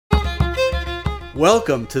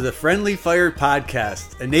Welcome to the Friendly Fire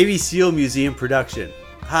Podcast, a Navy SEAL Museum production.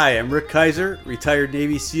 Hi, I'm Rick Kaiser, retired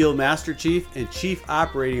Navy SEAL Master Chief and Chief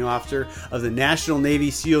Operating Officer of the National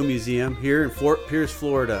Navy SEAL Museum here in Fort Pierce,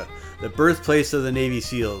 Florida, the birthplace of the Navy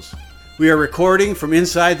SEALs. We are recording from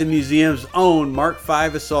inside the museum's own Mark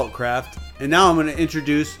V assault craft, and now I'm going to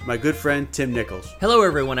introduce my good friend Tim Nichols. Hello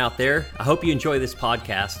everyone out there. I hope you enjoy this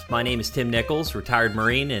podcast. My name is Tim Nichols, retired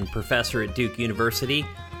Marine and professor at Duke University.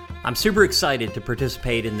 I'm super excited to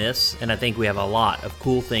participate in this, and I think we have a lot of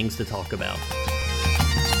cool things to talk about.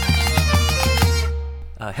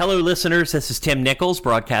 Hello listeners, this is Tim Nichols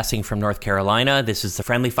broadcasting from North Carolina. This is the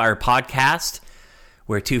Friendly Fire Podcast,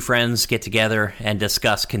 where two friends get together and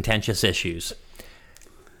discuss contentious issues.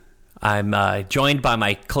 I'm joined by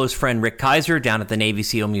my close friend Rick Kaiser down at the Navy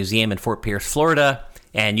SEAL Museum in Fort Pierce, Florida,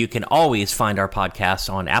 and you can always find our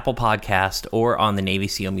podcast on Apple Podcast or on the Navy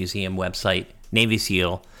SEAL Museum website,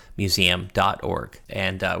 NavySealMuseum.org.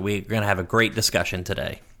 And we're going to have a great discussion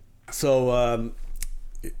today. So, our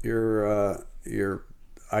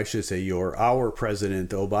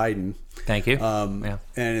president, Joe Biden. Thank you.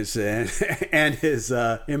 And his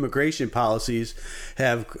immigration policies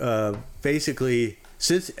have basically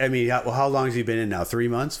since. I mean, how long has he been in now? 3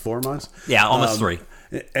 months? 4 months? Yeah, almost 3.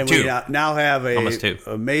 And Two. we now have Almost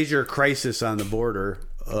a major crisis on the border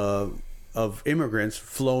of immigrants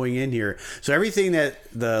flowing in here. So everything that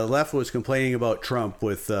the left was complaining about Trump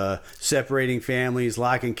with separating families,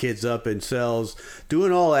 locking kids up in cells,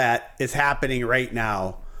 doing all that is happening right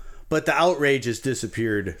now. But the outrage has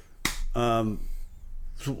disappeared. What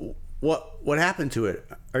happened to it?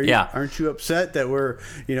 Aren't you upset that we're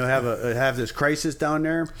have this crisis down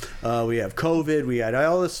there? We have COVID, we had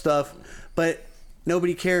all this stuff, but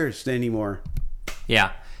nobody cares anymore.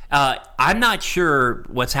 Yeah. I'm not sure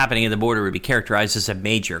what's happening at the border would be characterized as a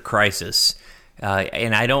major crisis.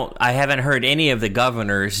 And I haven't heard any of the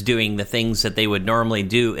governors doing the things that they would normally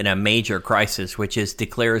do in a major crisis, which is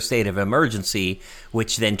declare a state of emergency,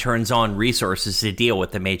 which then turns on resources to deal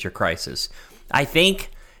with the major crisis. I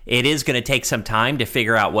think it is going to take some time to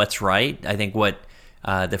figure out what's right. I think what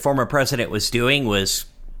the former president was doing was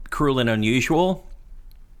cruel and unusual.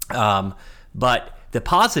 But the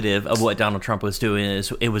positive of what Donald Trump was doing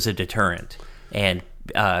is it was a deterrent. And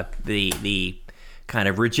the kind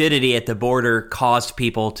of rigidity at the border caused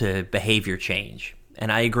people to behavior change. And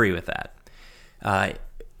I agree with that.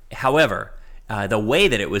 However, the way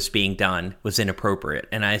that it was being done was inappropriate.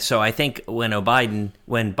 And I think when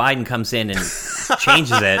Biden comes in and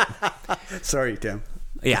changes it. Sorry, Tim.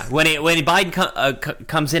 Yeah, when Biden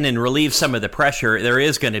comes in and relieves some of the pressure, there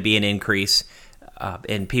is going to be an increase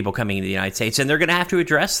in people coming into the United States, and they're going to have to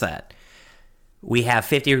address that. We have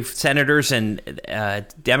 50 senators and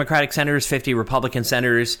Democratic senators, 50 Republican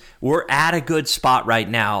senators. We're at a good spot right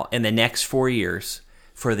now in the next 4 years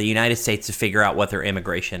for the United States to figure out what their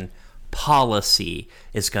immigration policy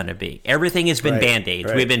is going to be. Everything has been Band-Aids.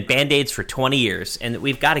 Right. We've been Band-Aids for 20 years, and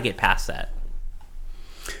we've got to get past that.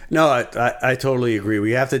 No, I totally agree.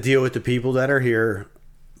 We have to deal with the people that are here,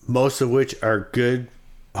 most of which are good,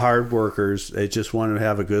 hard workers. They just want to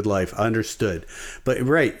have a good life. Understood. But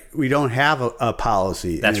we don't have a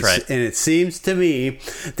policy. That's right. And it seems to me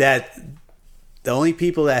that the only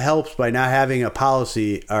people that helps by not having a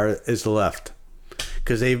policy is the left.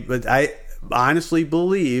 Because I honestly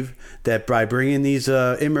believe that by bringing these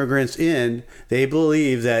immigrants in, they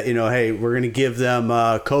believe that, hey, we're going to give them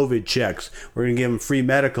COVID checks. We're going to give them free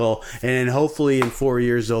medical. And then hopefully in 4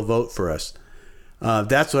 years, they'll vote for us.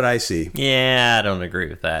 That's what I see. Yeah, I don't agree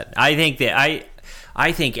with that. I think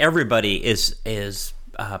everybody is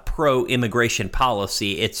pro-immigration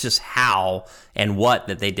policy. It's just how and what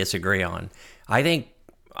that they disagree on. I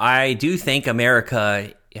do think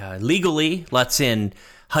America legally lets in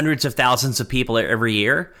hundreds of thousands of people every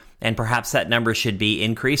year, and perhaps that number should be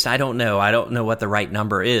increased. I don't know. I don't know what the right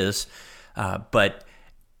number is, but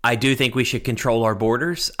I do think we should control our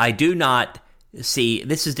borders. I do not see,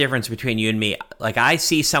 this is the difference between you and me. Like, I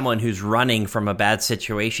see someone who's running from a bad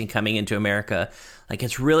situation coming into America. Like,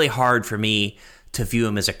 it's really hard for me to view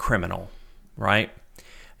him as a criminal, right?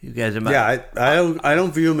 You guys, I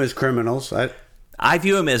don't view him as criminals. I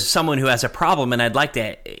view him as someone who has a problem, and I'd like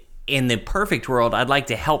to, in the perfect world, I'd like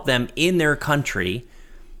to help them in their country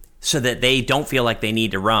so that they don't feel like they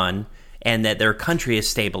need to run and that their country is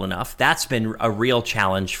stable enough. That's been a real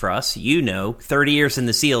challenge for us. 30 years in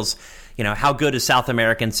the SEALs. How good is South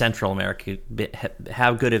America and Central America?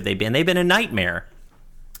 How good have they been? They've been a nightmare.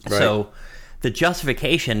 Right. So the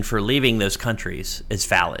justification for leaving those countries is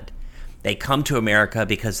valid. They come to America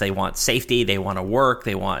because they want safety, they want to work,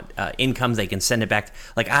 they want income, they can send it back.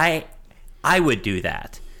 Like, I would do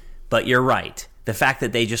that. But you're right. the fact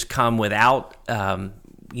that they just come without,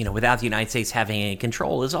 without the United States having any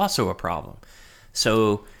control is also a problem.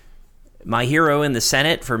 So my hero in the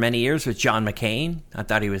Senate for many years was John McCain. I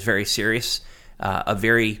thought he was very serious, a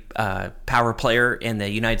very power player in the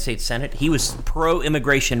United States Senate. He was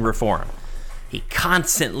pro-immigration reform. He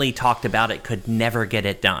constantly talked about it, could never get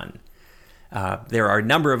it done. There are a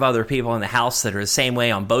number of other people in the House that are the same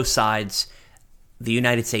way on both sides. The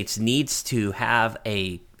United States needs to have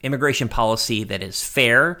a immigration policy that is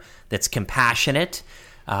fair, that's compassionate,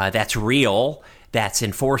 that's real, that's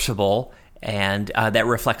enforceable, and that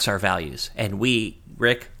reflects our values. And we've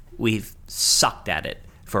sucked at it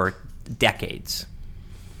for decades.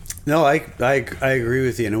 No, I agree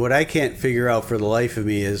with you. And what I can't figure out for the life of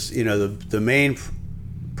me is, the main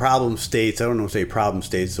problem states, I don't know if say problem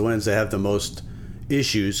states, the ones that have the most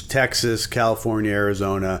issues, Texas, California,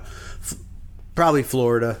 Arizona, probably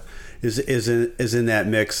Florida is in that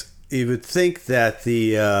mix. You would think that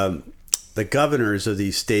the governors of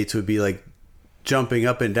these states would be like jumping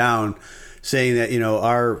up and down saying that,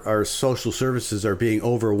 our social services are being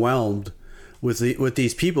overwhelmed with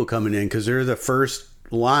these people coming in because they're the first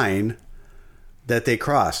line that they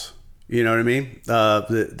cross. You know what I mean?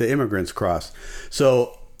 The immigrants cross.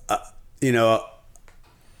 So,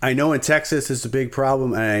 I know in Texas it's a big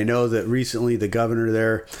problem, and I know that recently the governor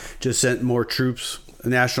there just sent more troops,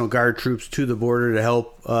 National Guard troops, to the border to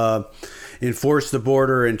help enforce the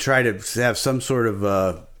border and try to have some sort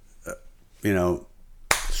of,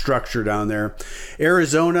 structure down there.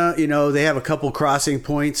 Arizona, they have a couple crossing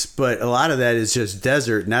points, but a lot of that is just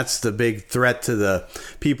desert, and that's the big threat to the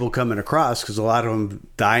people coming across because a lot of them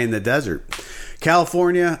die in the desert.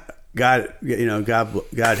 California, God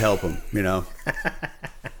help them,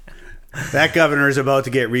 That governor is about to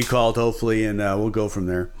get recalled, hopefully, and we'll go from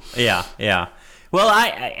there. Yeah. Well,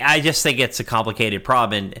 I just think it's a complicated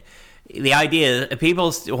problem. And the idea is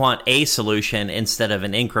people want a solution instead of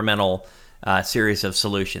an incremental series of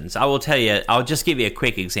solutions. I will tell you, I'll just give you a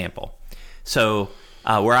quick example. So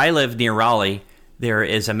where I live near Raleigh, there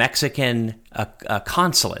is a Mexican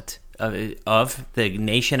consulate of the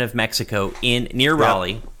nation of Mexico near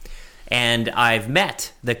Raleigh. And I've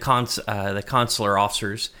met the consular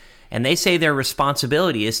officers, and they say their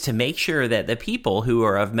responsibility is to make sure that the people who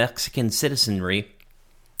are of Mexican citizenry,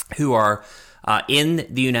 who are in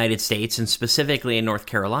the United States and specifically in North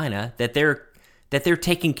Carolina, that they're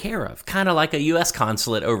taken care of, kind of like a U.S.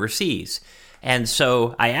 consulate overseas. And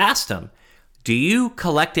so I asked them, do you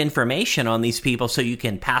collect information on these people so you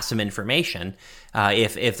can pass them information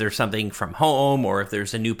if there's something from home or if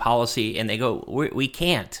there's a new policy? And they go, we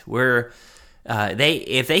can't.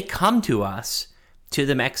 If they come to us, to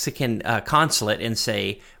the Mexican consulate and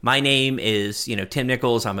say, my name is Tim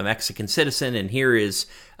Nichols, I'm a Mexican citizen, and here's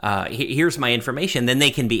my information, then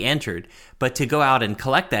they can be entered. But to go out and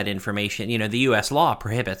collect that information, the U.S. law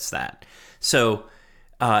prohibits that. So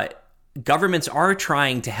governments are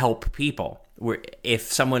trying to help people. If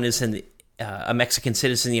someone is a Mexican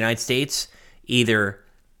citizen in the United States, either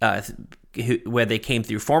where they came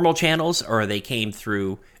through formal channels or they came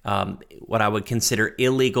through what I would consider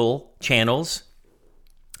illegal channels,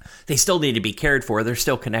 they still need to be cared for. They're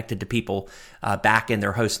still connected to people back in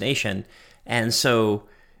their host nation. And so,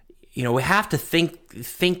 we have to think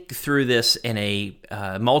through this in a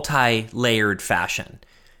multi-layered fashion.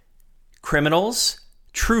 Criminals,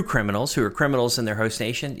 true criminals who are criminals in their host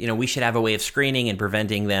nation, we should have a way of screening and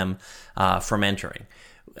preventing them from entering.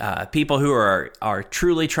 People who are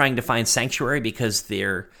truly trying to find sanctuary because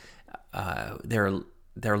their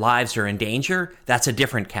lives are in danger, that's a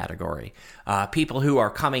different category. People who are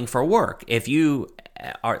coming for work, if you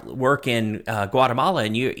work in Guatemala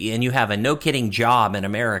and you have a no-kidding job in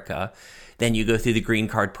America, then you go through the green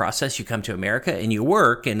card process, you come to America and you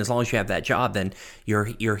work, and as long as you have that job, then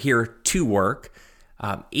you're here to work.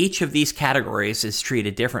 Each of these categories is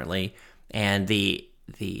treated differently, and the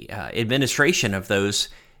administration of those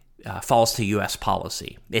falls to U.S.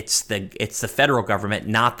 policy. It's the federal government,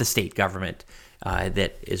 not the state government,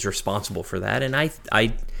 that is responsible for that. And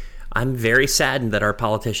I'm very saddened that our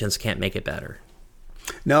politicians can't make it better.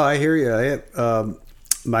 No, I hear you.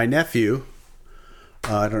 My nephew,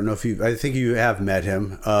 I don't know if I think you have met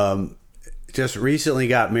him, just recently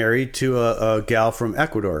got married to a gal from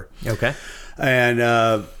Ecuador. Okay.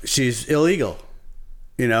 And she's illegal,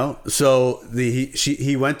 so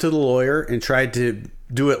he went to the lawyer and tried to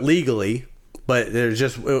do it legally, but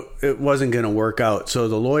it wasn't going to work out. So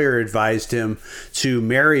the lawyer advised him to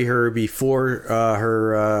marry her before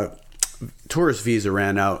her tourist visa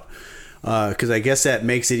ran out, because I guess that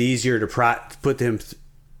makes it easier to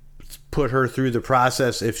put her through the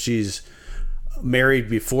process if she's married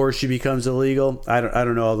before she becomes illegal. I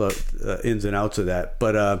don't know all the ins and outs of that,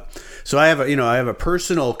 but so I have a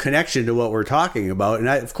personal connection to what we're talking about, and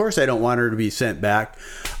of course I don't want her to be sent back.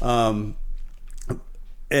 And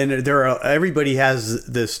everybody has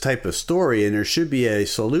this type of story, and there should be a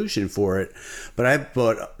solution for it. But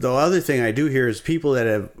the other thing I do hear is people that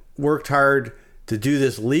have worked hard to do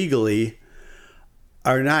this legally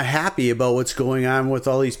are not happy about what's going on with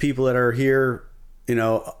all these people that are here,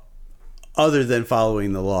 other than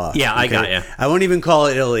following the law. Yeah, okay? I got you. I won't even call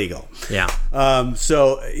it illegal. Yeah.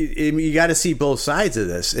 So you got to see both sides of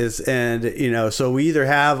this. So we either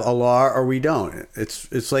have a law or we don't.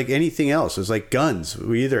 It's like anything else. It's like guns.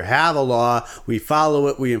 We either have a law, we follow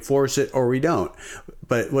it, we enforce it, or we don't.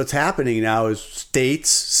 But what's happening now is states,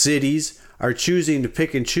 cities are choosing to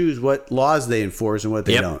pick and choose what laws they enforce and what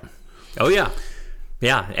they don't. Oh yeah.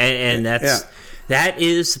 Yeah, and that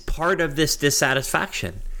is part of this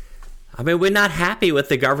dissatisfaction. I mean, we're not happy with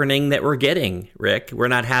the governing that we're getting, Rick. We're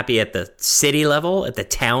not happy at the city level, at the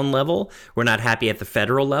town level. We're not happy at the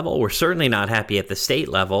federal level. We're certainly not happy at the state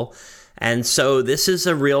level. And so this is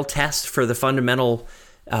a real test for the fundamental,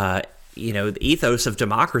 the ethos of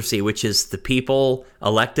democracy, which is the people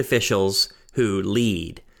elect officials who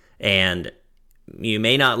lead. And you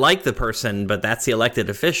may not like the person, but that's the elected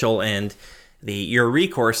official, and your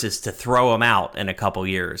recourse is to throw them out in a couple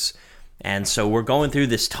years. And so we're going through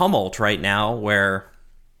this tumult right now where,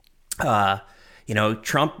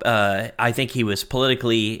 Trump, I think he was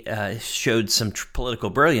politically, showed some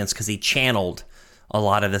political brilliance because he channeled a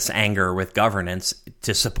lot of this anger with governance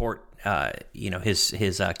to support,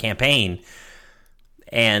 his campaign.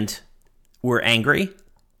 And we're angry.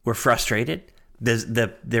 We're frustrated. There's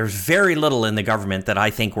very little in the government that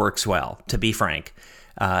I think works well, to be frank.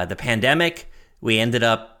 The pandemic, we ended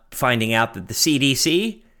up finding out that the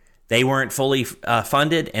CDC, they weren't fully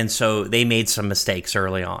funded, and so they made some mistakes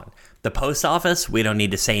early on. The post office, we don't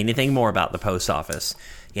need to say anything more about the post office.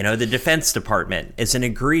 The Defense Department is an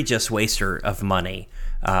egregious waster of money.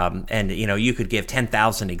 And you could give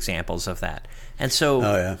 10,000 examples of that. And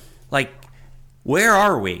so, where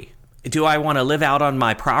are we? Do I want to live out on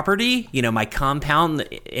my property, my compound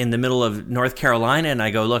in the middle of North Carolina, and I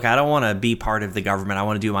go, look, I don't want to be part of the government. I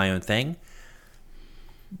want to do my own thing.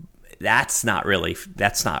 That's not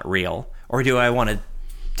real. Or do I want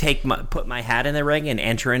to put my hat in the ring and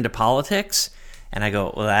enter into politics? And I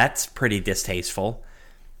go, well, that's pretty distasteful.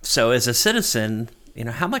 So as a citizen,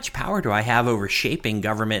 how much power do I have over shaping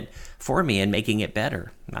government for me and making it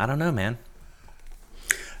better? I don't know, man.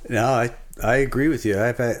 No, I agree with you.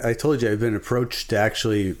 I told you I've been approached to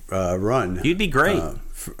actually run. You'd be great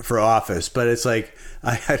for office, but it's like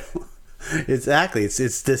I don't. Exactly, it's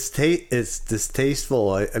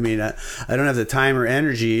distasteful. I mean, I don't have the time or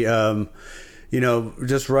energy.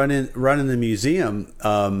 Just running the museum.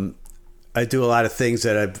 I do a lot of things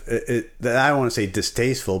that that I don't want to say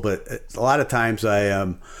distasteful, but a lot of times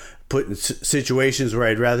I put in situations where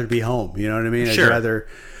I'd rather be home. You know what I mean? Sure. I'd rather,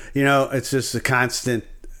 it's just a constant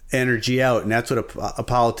energy out, and that's what a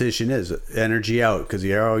politician is, energy out, because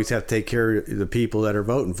you always have to take care of the people that are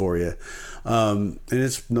voting for you. And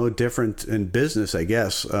it's no different in business, I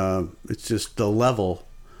guess. It's just the level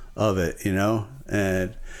of it,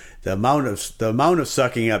 and the amount of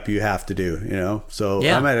sucking up you have to do, So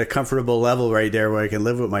I'm at a comfortable level right there where I can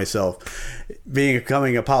live with myself.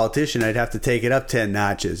 Becoming a politician, I'd have to take it up 10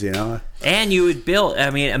 notches, And you would build,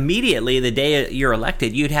 immediately the day you're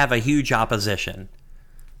elected, you'd have a huge opposition.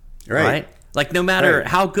 Right? Like, no matter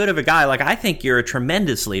how good of a guy, I think you're a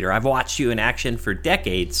tremendous leader. I've watched you in action for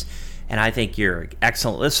decades, and I think you're an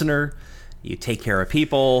excellent listener. You take care of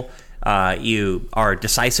people. You are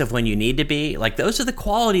decisive when you need to be. Those are the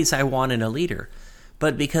qualities I want in a leader.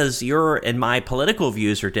 But because your and my political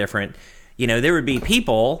views are different, there would be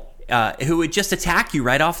people who would just attack you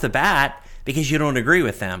right off the bat because you don't agree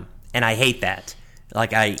with them. And I hate that.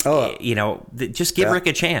 Just give Rick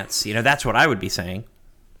a chance. That's what I would be saying.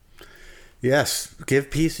 Yes, give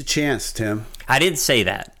peace a chance, Tim. I didn't say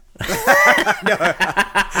that.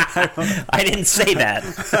 I didn't say that.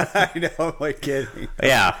 I know, I'm kidding.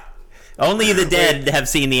 Yeah. Only the dead have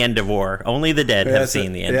seen the end of war. Only the dead have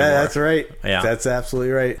seen the end of war. Yeah, that's right. Yeah. That's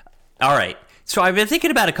absolutely right. All right. So I've been thinking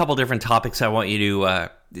about a couple different topics I want you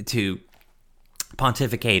to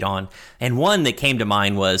pontificate on. And one that came to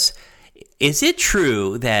mind was, is it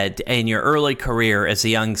true that in your early career as a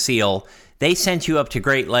young SEAL, they sent you up to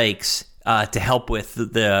Great Lakes to help with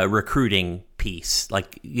the recruiting piece,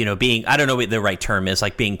 being, I don't know what the right term is,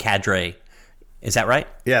 being cadre Is that right?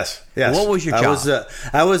 Yes. What was your job?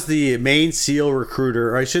 I was the main SEAL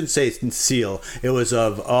recruiter, or I shouldn't say SEAL. It was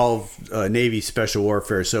of all Navy Special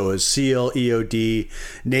Warfare. So it was SEAL, EOD,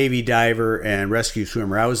 Navy diver, and rescue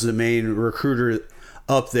swimmer. I was the main recruiter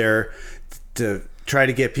up there to try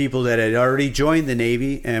to get people that had already joined the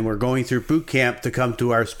Navy and were going through boot camp to come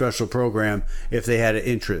to our special program if they had an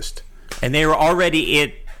interest. And they were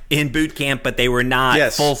already in boot camp, but they were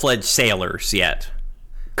not full-fledged sailors yet.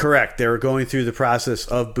 Correct. They were going through the process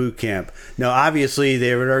of boot camp. Now, obviously, they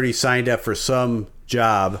had already signed up for some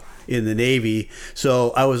job in the Navy,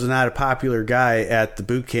 so I was not a popular guy at the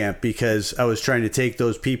boot camp because I was trying to take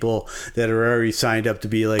those people that are already signed up to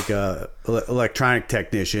be like a electronic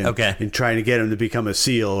technician and trying to get them to become a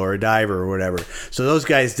SEAL or a diver or whatever. So those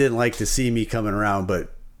guys didn't like to see me coming around,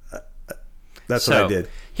 but that's what I did.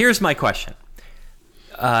 Here's my question.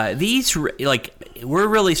 We're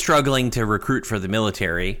really struggling to recruit for the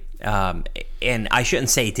military, and I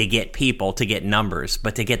shouldn't say to get people, to get numbers,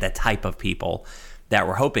 but to get the type of people that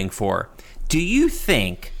we're hoping for. Do you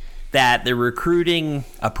think that the recruiting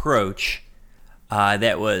approach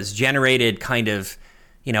that was generated kind of,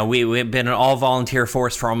 we've been an all-volunteer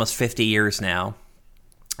force for almost 50 years now,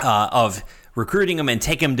 of recruiting them and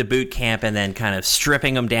taking them to boot camp and then kind of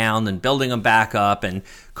stripping them down and building them back up and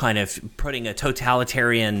kind of putting a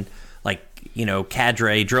totalitarian,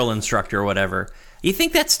 cadre drill instructor or whatever. You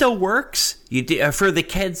think that still works for the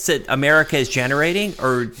kids that America is generating?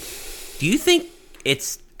 Or do you think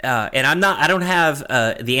it's, and I don't have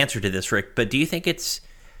the answer to this, Rick, but do you think it's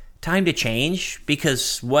time to change?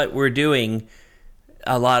 Because what we're doing,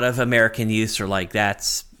 a lot of American youths are like,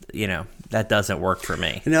 that doesn't work for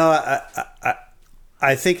me.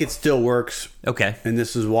 I think it still works. Okay. And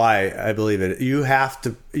this is why I believe it. You have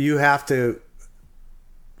to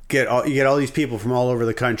get all these people from all over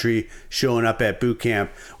the country showing up at boot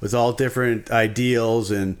camp with all different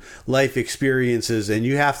ideals and life experiences, and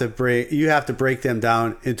you have to break them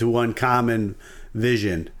down into one common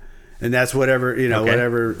vision. And that's whatever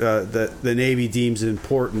the Navy deems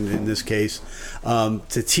important in this case,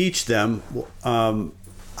 to teach them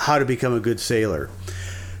how to become a good sailor.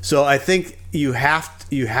 So I think you have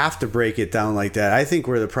to break it down like that. I think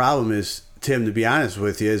where the problem is, Tim, to be honest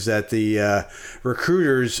with you, is that the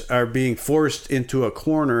recruiters are being forced into a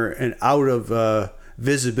corner and out of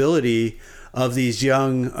visibility of these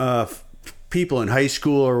young people in high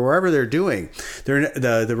school or wherever they're doing.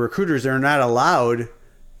 The recruiters are not allowed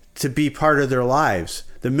to be part of their lives.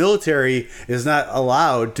 The military is not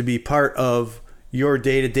allowed to be part of your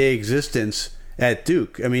day-to-day existence at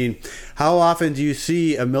Duke. I mean, how often do you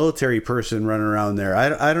see a military person running around there?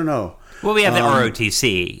 I don't know. Well, we have the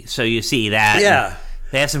ROTC, so you see that. Yeah.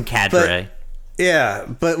 They have some cadre.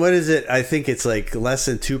 But what is it? I think it's like less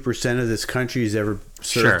than 2% of this country has ever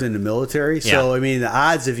served in the military. So, I mean, the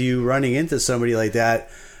odds of you running into somebody like that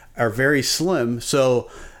are very slim. So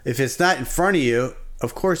if it's not in front of you,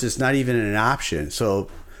 of course, it's not even an option. So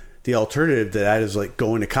the alternative to that is like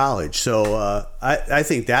going to college. So I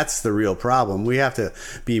think that's the real problem. We have to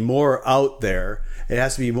be more out there. It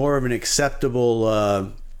has to be more of an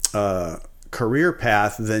acceptable career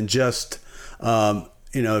path than just,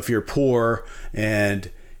 if you're poor and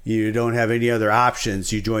you don't have any other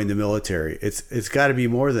options, you join the military. It's got to be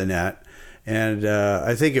more than that. And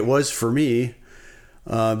I think it was for me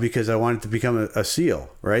because I wanted to become a SEAL,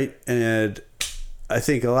 right? And I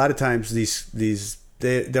think a lot of times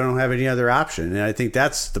they don't have any other option, and I think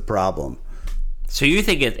that's the problem. So you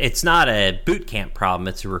think it's not a boot camp problem;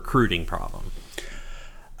 it's a recruiting problem.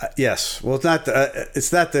 Yes. Well,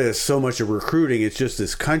 it's not so much of recruiting. It's just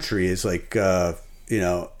this country is like,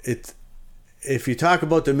 it's. If you talk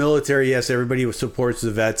about the military, yes, everybody supports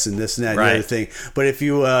the vets and this and that and the other thing. But if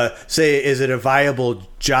you say, is it a viable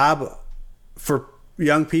job for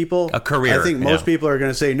young people? A career. I think most people are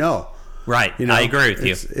going to say no. Right. I agree with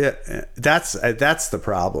you. That's the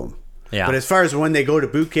problem. Yeah. But as far as when they go to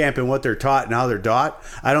boot camp and what they're taught and how they're taught,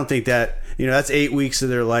 I don't think that, that's 8 weeks of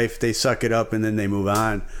their life. They suck it up and then they move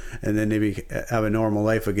on and then they have a normal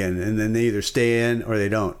life again. And then they either stay in or they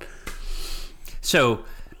don't. So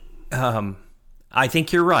I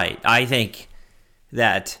think you're right. I think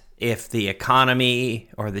that if the economy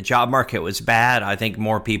or the job market was bad, I think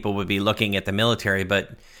more people would be looking at the military.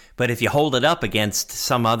 But if you hold it up against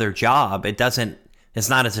some other job, it's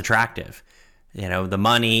not as attractive. The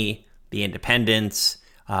money, the independence,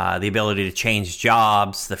 the ability to change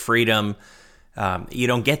jobs, the freedom, you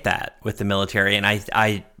don't get that with the military. And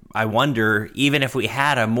I wonder, even if we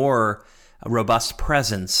had a more robust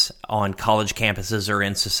presence on college campuses or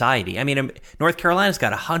in society. I mean, North Carolina's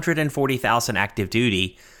got 140,000 active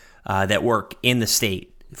duty that work in the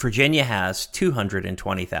state. Virginia has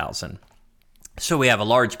 220,000. So we have a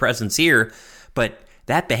large presence here, but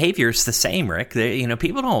that behavior is the same, Rick.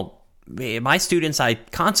 People don't. My students, I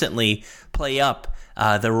constantly play up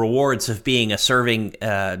the rewards of being a serving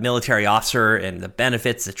military officer and the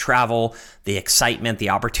benefits, the travel, the excitement, the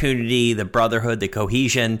opportunity, the brotherhood, the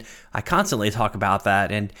cohesion. I constantly talk about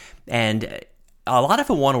that, and a lot of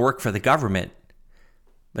them want to work for the government,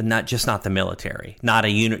 but not the military, not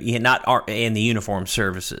in the uniformed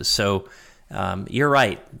services. So you're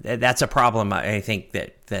right. That's a problem. I think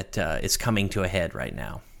that is coming to a head right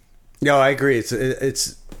now. No, I agree.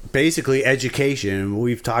 It's basically education.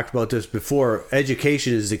 We've talked about this before.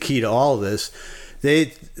 Education is the key to all of this.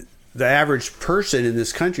 The average person in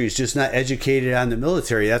this country is just not educated on the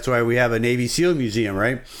military. That's why we have a Navy SEAL museum,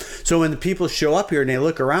 right? So when the people show up here and they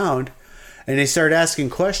look around and they start asking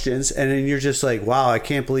questions, and then you're just like, wow, I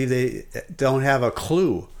can't believe they don't have a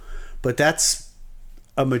clue. But that's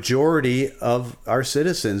a majority of our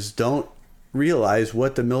citizens don't realize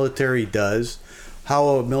what the military does, how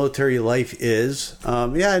a military life is.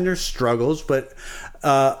 And there's struggles, but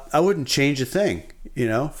I wouldn't change a thing,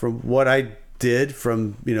 from what I did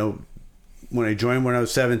from, when I joined when I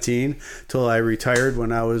was 17 till I retired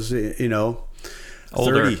when I was,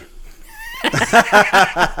 older. 30.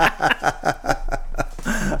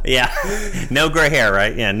 Yeah. No gray hair,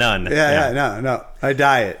 right? Yeah, none. No. I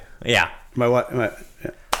diet. Yeah.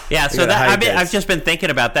 Yeah, so I've just been thinking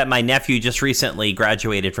about that. My nephew just recently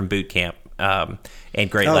graduated from boot camp in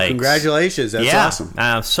Great Lakes. Congratulations. That's awesome.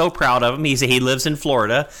 I'm so proud of him. He lives in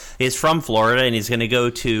Florida. He's from Florida, and he's going to go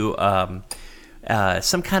to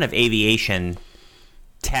some kind of aviation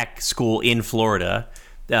tech school in Florida.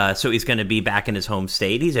 So he's going to be back in his home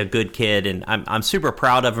state. He's a good kid, and I'm super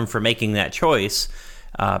proud of him for making that choice.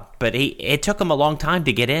 But it took him a long time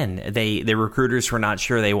to get in. The recruiters were not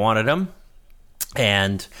sure they wanted him.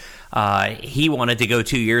 And he wanted to go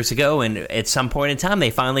 2 years ago, and at some point in time, they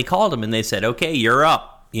finally called him and they said, "Okay, you're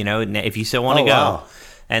up. If you still want to go." Wow.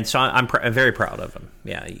 And so I'm very proud of him.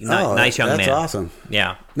 Yeah, nice young man. That's awesome.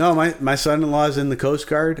 Yeah. No, my son-in-law is in the Coast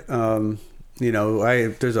Guard.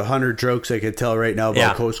 There's 100 jokes I could tell right now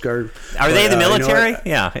about Coast Guard. Are they the military?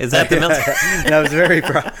 Yeah, is that the military? I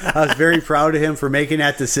was very proud of him for making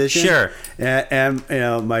that decision. Sure.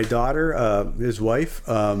 And my daughter, his wife,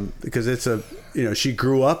 because it's she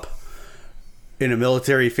grew up in a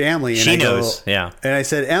military family. And she knows. Yeah. And I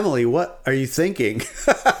said, Emily, what are you thinking?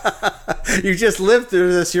 You just lived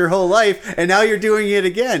through this your whole life, and now you're doing it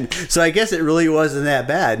again. So I guess it really wasn't that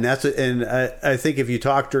bad. And I think if you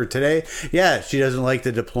talk to her today, she doesn't like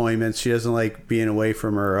the deployments. She doesn't like being away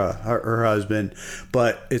from her husband.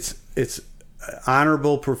 But it's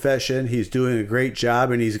honorable profession. He's doing a great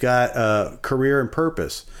job, and he's got a career and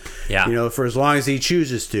purpose. Yeah. For as long as he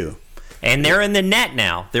chooses to. And they're in the net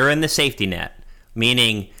now. They're in the safety net,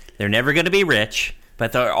 meaning they're never going to be rich,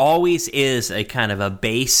 but there always is a kind of a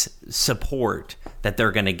base support that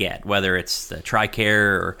they're going to get, whether it's the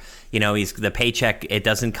TRICARE or, he's the paycheck. It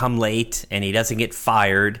doesn't come late, and he doesn't get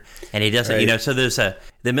fired, and he doesn't, right. So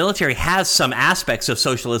the military has some aspects of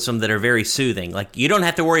socialism that are very soothing. Like, you don't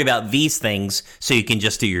have to worry about these things, so you can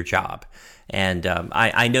just do your job. And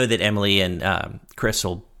I know that Emily and Chris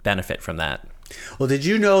will benefit from that. Well, did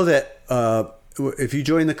you know that if you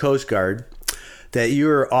join the Coast Guard, that you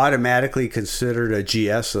are automatically considered a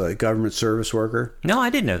GS, a government service worker? No, I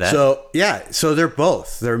didn't know that. So they're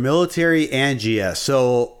both. They're military and GS.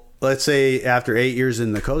 So let's say after 8 years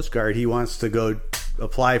in the Coast Guard, he wants to go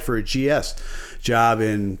apply for a GS job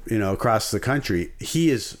in across the country. He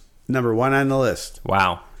is number one on the list.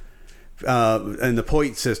 Wow. In the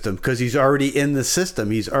point system, because he's already in the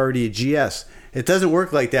system. He's already a GS. It doesn't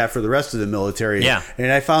work like that for the rest of the military. Yeah. And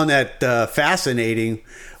I found that fascinating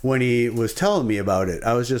when he was telling me about it.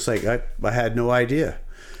 I was just like, I had no idea.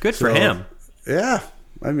 Good for him. Yeah.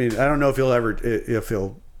 I mean, I don't know if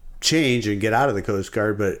he'll change and get out of the Coast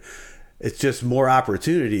Guard, but it's just more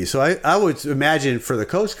opportunity. So I would imagine for the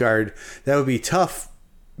Coast Guard, that would be tough,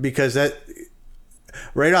 because that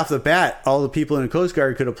right off the bat, all the people in the Coast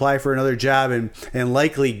Guard could apply for another job and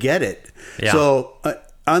likely get it. Yeah. So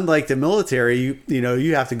unlike the military,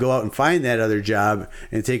 you have to go out and find that other job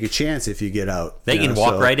and take a chance if you get out. They can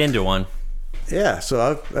walk right into one. Yeah,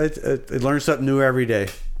 so I learn something new every day.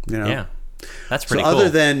 Yeah, that's pretty cool. cool.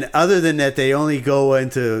 Other than that, they only go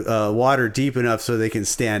into water deep enough so they can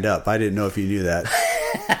stand up. I didn't know if you knew that.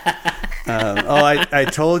 I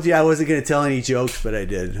told you I wasn't going to tell any jokes, but I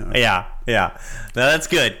did. Yeah. No, that's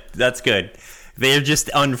good. They're just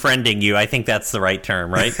unfriending you. I think that's the right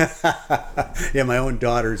term, right? Yeah, my own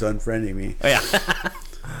daughter's unfriending me. Yeah.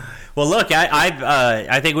 Well, look,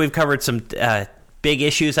 I think we've covered some big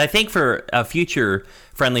issues. I think for a future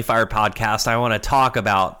Friendly Fire podcast, I want to talk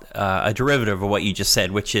about a derivative of what you just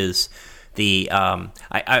said, which is the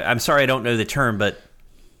I'm sorry I don't know the term, but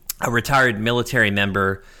a retired military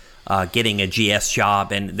member getting a GS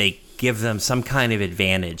job, and they give them some kind of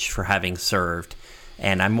advantage for having served.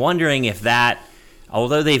 And I'm wondering if that,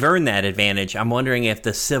 although they've earned that advantage, I'm wondering if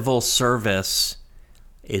the civil service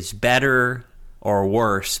is better or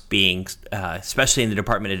worse, being, especially in the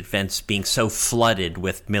Department of Defense, being so flooded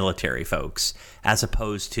with military folks, as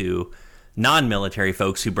opposed to non-military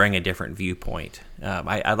folks who bring a different viewpoint.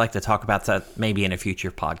 I'd like to talk about that maybe in a future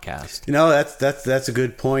podcast. That's a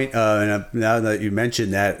good point. And now that you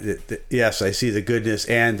mentioned that, yes, I see the goodness,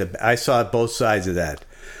 and I saw both sides of that.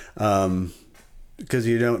 Because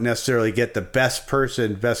you don't necessarily get the best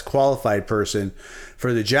qualified person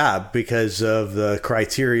for the job because of the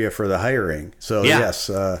criteria for the hiring. So yes,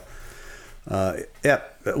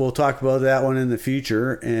 we'll talk about that one in the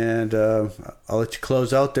future, and I'll let you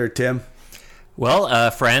close out there, Tim.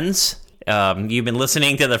 Well, friends, you've been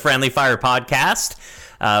listening to the Friendly Fire podcast,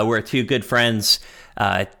 where two good friends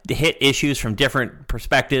hit issues from different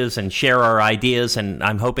perspectives and share our ideas, and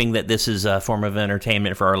I'm hoping that this is a form of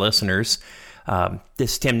entertainment for our listeners.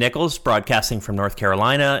 This is Tim Nichols, broadcasting from North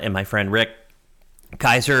Carolina, and my friend Rick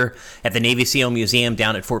Kaiser at the Navy SEAL Museum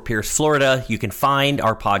down at Fort Pierce, Florida. You can find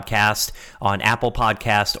our podcast on Apple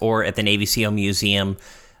Podcast or at the Navy SEAL Museum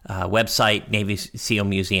website,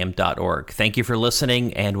 NavySEALmuseum.org. Thank you for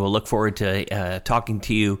listening, and we'll look forward to talking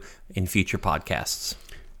to you in future podcasts.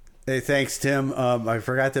 Hey, thanks, Tim. I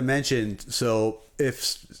forgot to mention, so if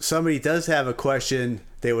somebody does have a question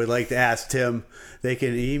they would like to ask Tim, they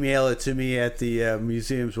can email it to me at the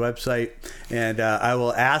museum's website, and I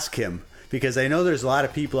will ask him, because I know there's a lot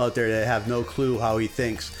of people out there that have no clue how he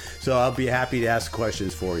thinks. So I'll be happy to ask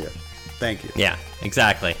questions for you. Thank you. Yeah,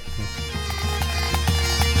 exactly.